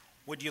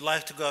Would you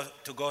like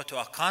to go to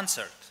a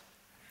concert?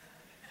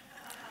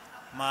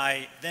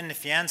 My then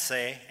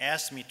fiancée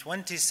asked me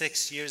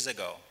 26 years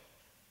ago.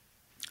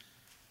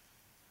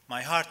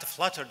 My heart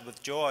fluttered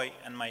with joy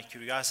and my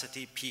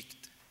curiosity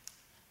piqued.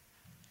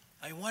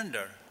 I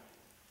wonder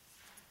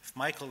if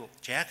Michael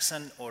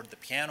Jackson or the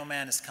Piano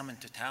Man is coming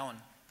to town.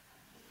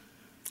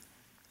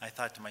 I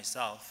thought to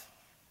myself,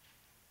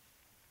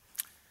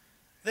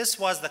 this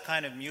was the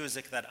kind of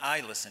music that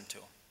I listened to.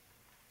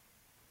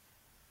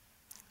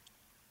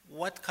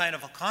 What kind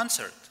of a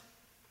concert?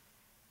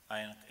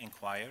 I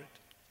inquired.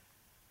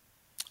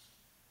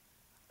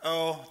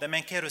 Oh, the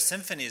Mankato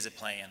Symphony is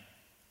playing.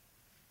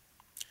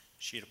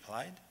 She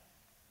replied,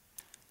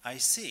 I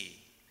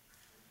see.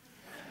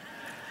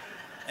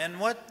 And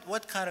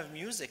what kind of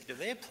music do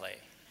they play?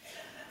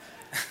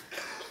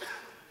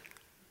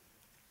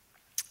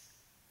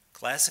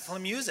 Classical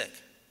music.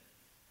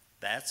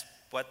 That's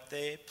what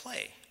they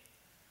play.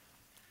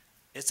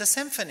 It's a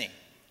symphony.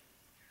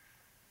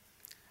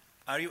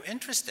 Are you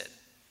interested?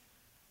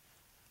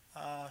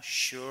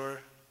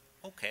 Sure,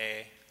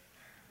 okay.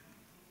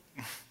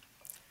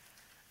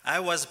 I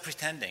was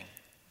pretending.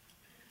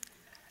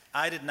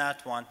 I did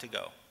not want to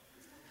go,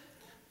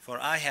 for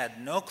I had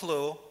no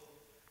clue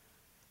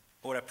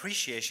or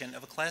appreciation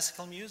of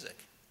classical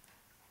music.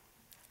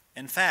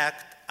 In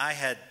fact, I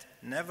had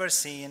never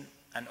seen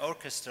an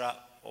orchestra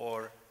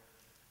or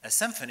a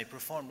symphony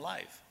performed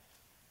live.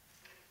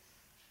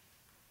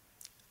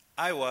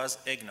 I was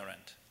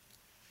ignorant.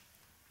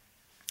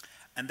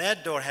 And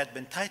that door had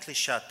been tightly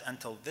shut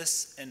until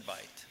this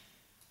invite.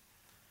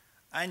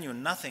 I knew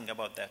nothing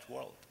about that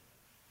world.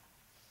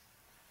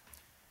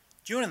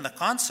 During the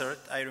concert,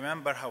 I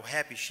remember how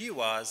happy she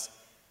was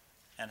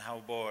and how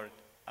bored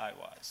I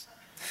was.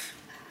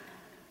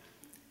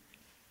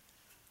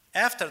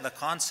 After the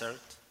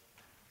concert,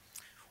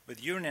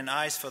 with yearning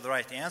eyes for the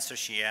right answer,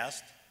 she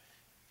asked,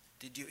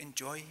 "Did you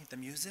enjoy the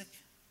music?"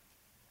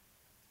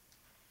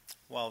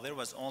 Well, there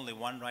was only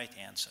one right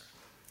answer.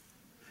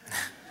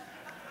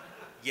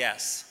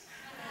 Yes,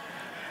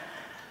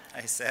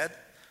 I said,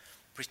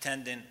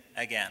 pretending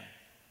again.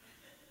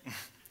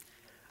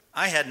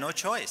 I had no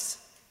choice.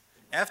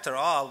 After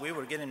all, we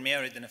were getting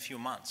married in a few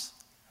months.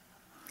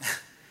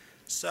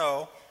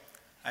 So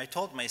I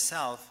told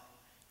myself,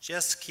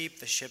 just keep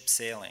the ship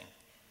sailing.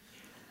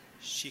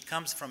 She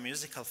comes from a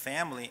musical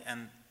family,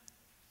 and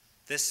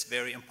this is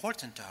very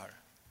important to her.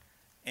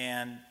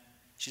 And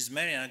she's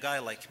marrying a guy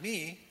like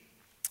me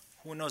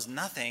who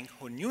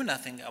knew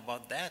nothing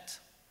about that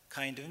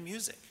kind of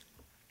music.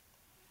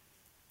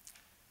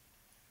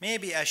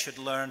 Maybe I should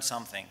learn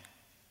something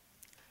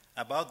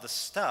about the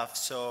stuff,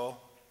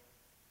 so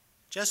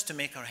just to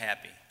make her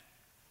happy,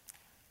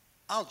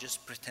 I'll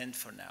just pretend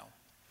for now.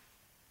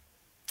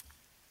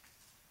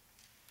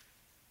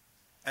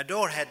 A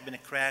door had been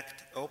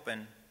cracked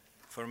open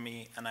for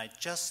me, and I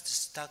just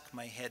stuck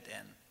my head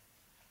in.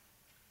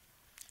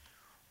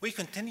 We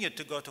continued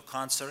to go to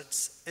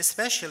concerts,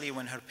 especially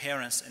when her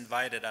parents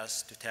invited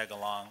us to tag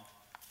along.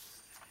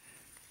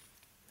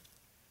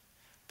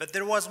 But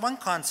there was one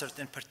concert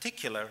in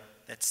particular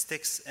that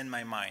sticks in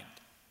my mind.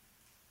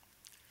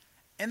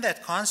 In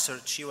that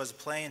concert, she was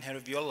playing her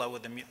viola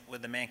with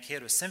the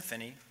Mankato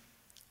Symphony.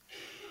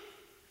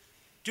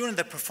 During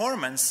the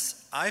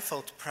performance, I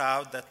felt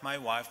proud that my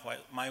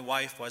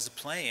wife was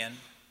playing,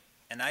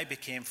 and I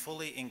became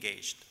fully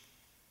engaged.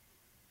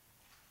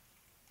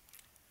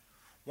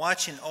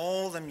 Watching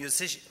all the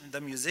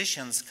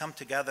musicians come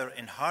together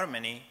in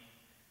harmony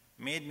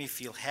made me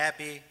feel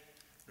happy,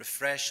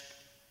 refreshed,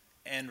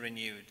 and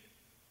renewed.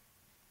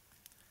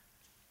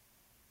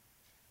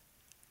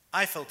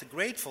 I felt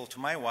grateful to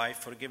my wife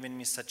for giving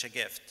me such a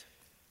gift.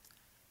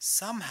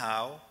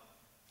 Somehow,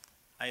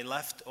 I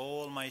left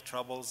all my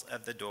troubles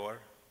at the door,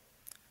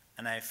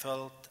 and I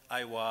felt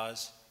I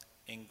was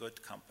in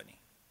good company.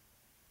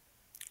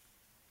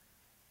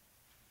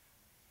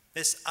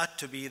 This ought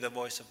to be the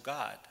voice of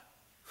God,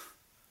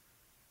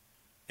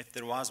 if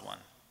there was one.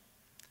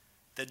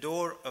 The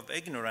door of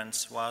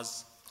ignorance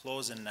was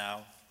closing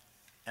now,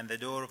 and the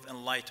door of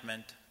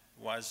enlightenment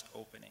was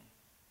opening.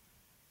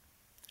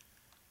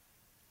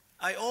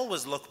 I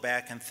always look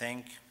back and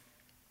think,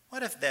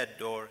 what if that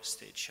door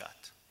stayed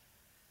shut?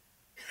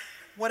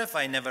 What if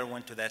I never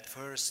went to that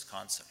first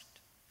concert?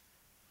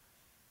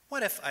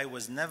 What if I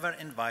was never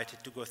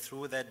invited to go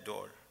through that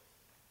door?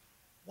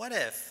 What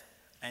if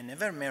I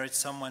never married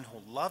someone who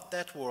loved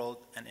that world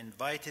and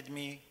invited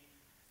me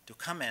to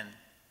come in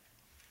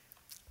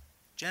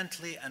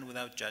gently and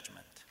without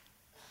judgment?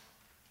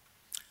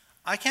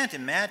 I can't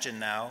imagine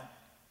now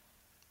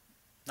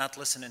not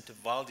listening to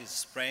Vivaldi's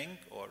Spring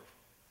or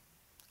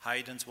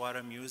Haydn's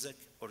Water music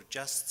or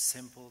just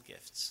simple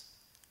gifts.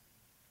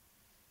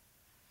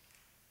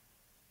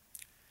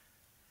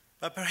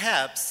 But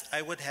perhaps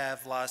I would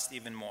have lost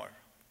even more: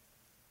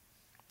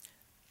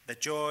 the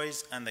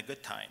joys and the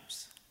good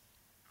times.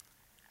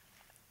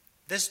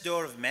 This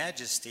door of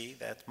majesty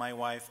that my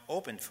wife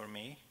opened for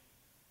me,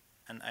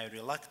 and I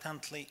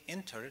reluctantly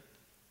entered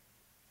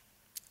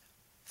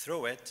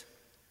through it,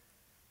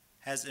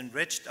 has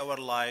enriched our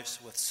lives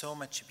with so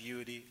much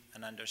beauty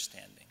and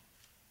understanding.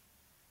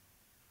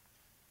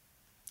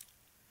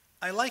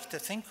 I like to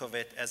think of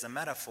it as a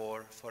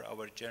metaphor for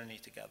our journey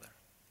together.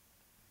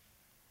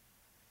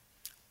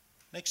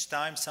 Next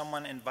time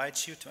someone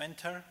invites you to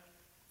enter,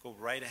 go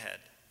right ahead.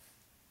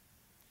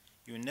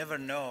 You never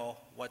know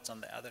what's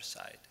on the other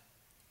side.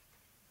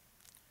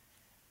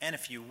 And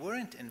if you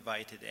weren't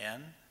invited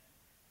in,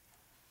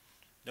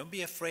 don't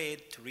be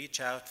afraid to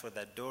reach out for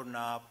that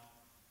doorknob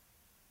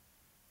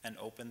and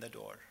open the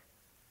door.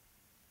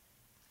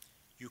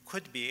 You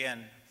could be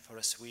in for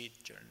a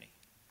sweet journey.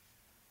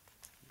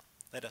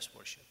 Let us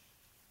worship.